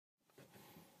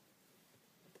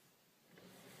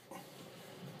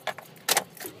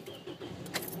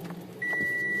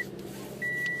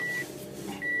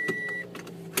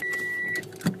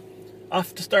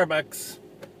Off to Starbucks.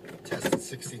 Test that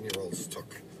 16-year-olds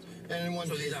took. And in one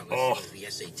So case, these aren't necessarily the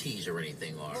SATs or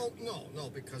anything, or... No,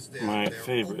 because they're My they're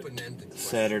favorite open-ended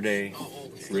Saturday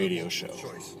questions. radio show.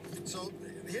 Choice. So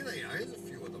here they are. Here's a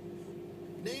few of them.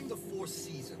 Name the 4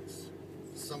 seasons.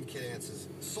 Some kid answers,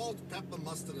 salt, pepper,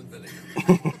 mustard, and vinegar.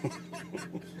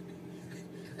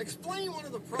 Explain one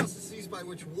of the processes by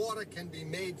which water can be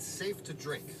made safe to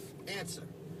drink. Answer.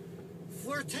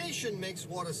 Flirtation makes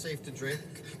water safe to drink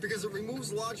because it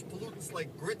removes large pollutants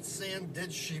like grit, sand,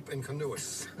 dead sheep, and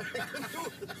canoeists.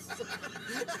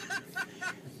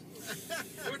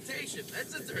 Flirtation,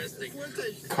 that's interesting.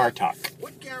 Flirtation. Car Talk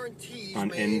What guarantees on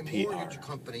may a NPR. mortgage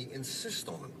company insist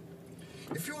on?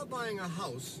 If you are buying a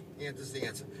house, and this is the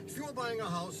answer. If you are buying a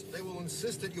house, they will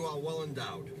insist that you are well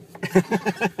endowed.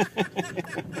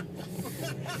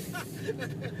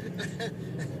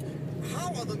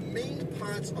 How are the main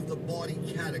parts of the body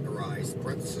categorized?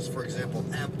 Parenthesis, for example,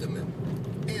 abdomen.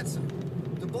 Answer.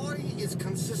 The body is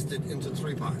consisted into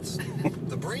 3 parts.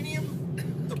 The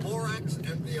brainium, the borax,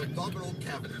 and the abdominal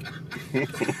cavity.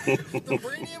 The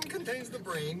brainium contains the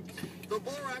brain, the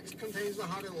borax contains the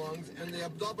heart and lungs, and the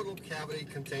abdominal cavity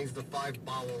contains the 5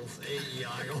 bowels,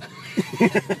 A-E-I-O.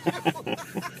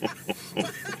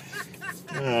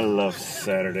 I love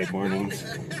Saturday mornings.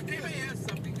 They may ask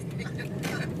something.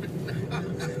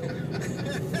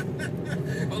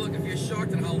 Well, look, if you're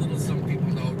shocked at how little some people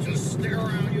know, just stare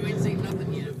around. You ain't seen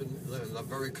nothing yet. In a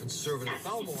very conservative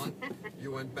Belmont,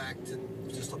 you went back to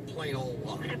just a plain old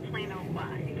lie. A plain old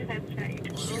lie. That's right.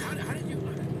 Gee, how did you...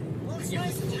 Well, it's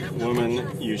nice to have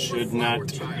Woman, you should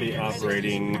not be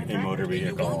operating a motor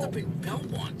You wound vehicle. up in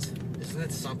Belmont. Isn't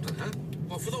that something, huh?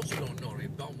 Well, for those who don't know,